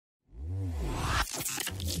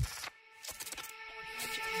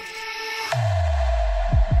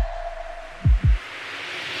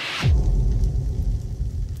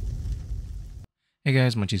Hey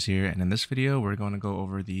guys, Muncheez here, and in this video we're going to go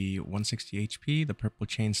over the 160 HP, the purple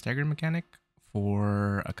chain stagger mechanic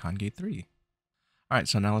for Akkan Gate 3. Alright,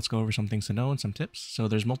 so now let's go over some things to know and some tips. So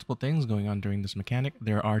there's multiple things going on during this mechanic.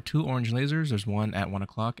 There are two orange lasers, there's one at 1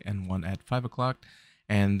 o'clock and one at 5 o'clock,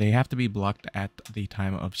 and they have to be blocked at the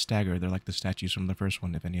time of stagger. They're like the statues from the first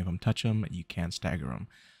one. If any of them touch them, you can't stagger them.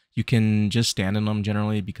 You can just stand in them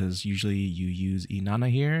generally because usually you use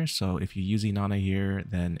Inanna here. So if you use Inanna here,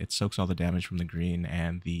 then it soaks all the damage from the green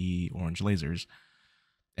and the orange lasers.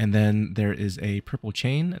 And then there is a purple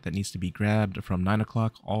chain that needs to be grabbed from 9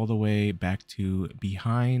 o'clock all the way back to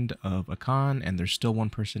behind of Akkan, and there's still one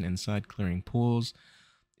person inside clearing pools.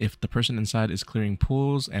 If the person inside is clearing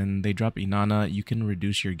pools and they drop Inanna, you can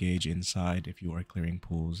reduce your gauge inside if you are clearing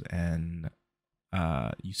pools and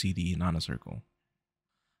you see the Inanna circle.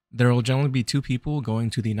 There will generally be two people going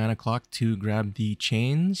to the 9 o'clock to grab the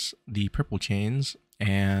chains, the purple chains,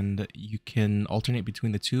 and you can alternate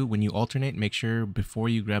between the two. When you alternate, make sure before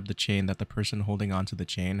you grab the chain that the person holding onto the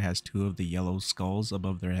chain has two of the yellow skulls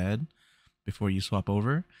above their head before you swap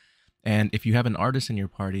over. And if you have an artist in your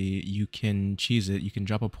party, you can cheese it. You can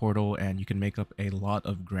drop a portal and you can make up a lot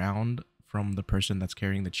of ground from the person that's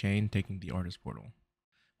carrying the chain, taking the artist portal.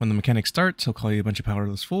 When the mechanic starts, he'll call you a bunch of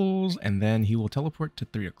powerless fools, and then he will teleport to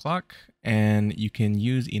 3 o'clock, and you can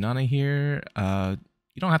use Inanna here.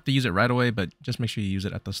 You don't have to use it right away, but just make sure you use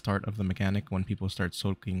it at the start of the mechanic when people start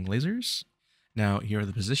soaking lasers. Now, here are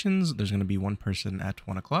the positions. There's going to be one person at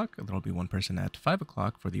 1 o'clock. There will be one person at 5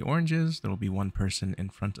 o'clock for the oranges. There will be one person in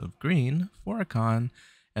front of green for Akkan,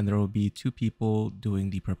 and there will be two people doing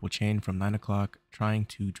the purple chain from 9 o'clock, trying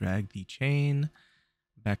to drag the chain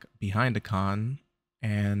back behind Akkan.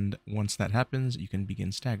 And once that happens, you can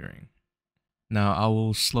begin staggering. Now, I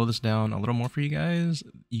will slow this down a little more for you guys.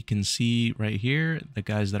 You can see right here, the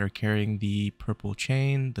guys that are carrying the purple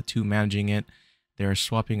chain, the two managing it, they're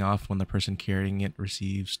swapping off when the person carrying it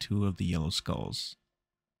receives two of the yellow skulls.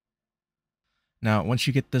 Now, once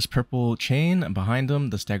you get this purple chain behind them,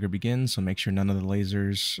 the stagger begins, so make sure none of the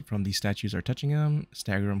lasers from these statues are touching them.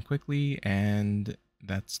 Stagger them quickly, and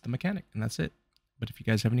that's the mechanic, and that's it. But if you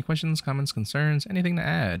guys have any questions, comments, concerns, anything to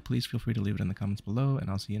add, please feel free to leave it in the comments below,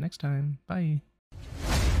 and I'll see you next time. Bye.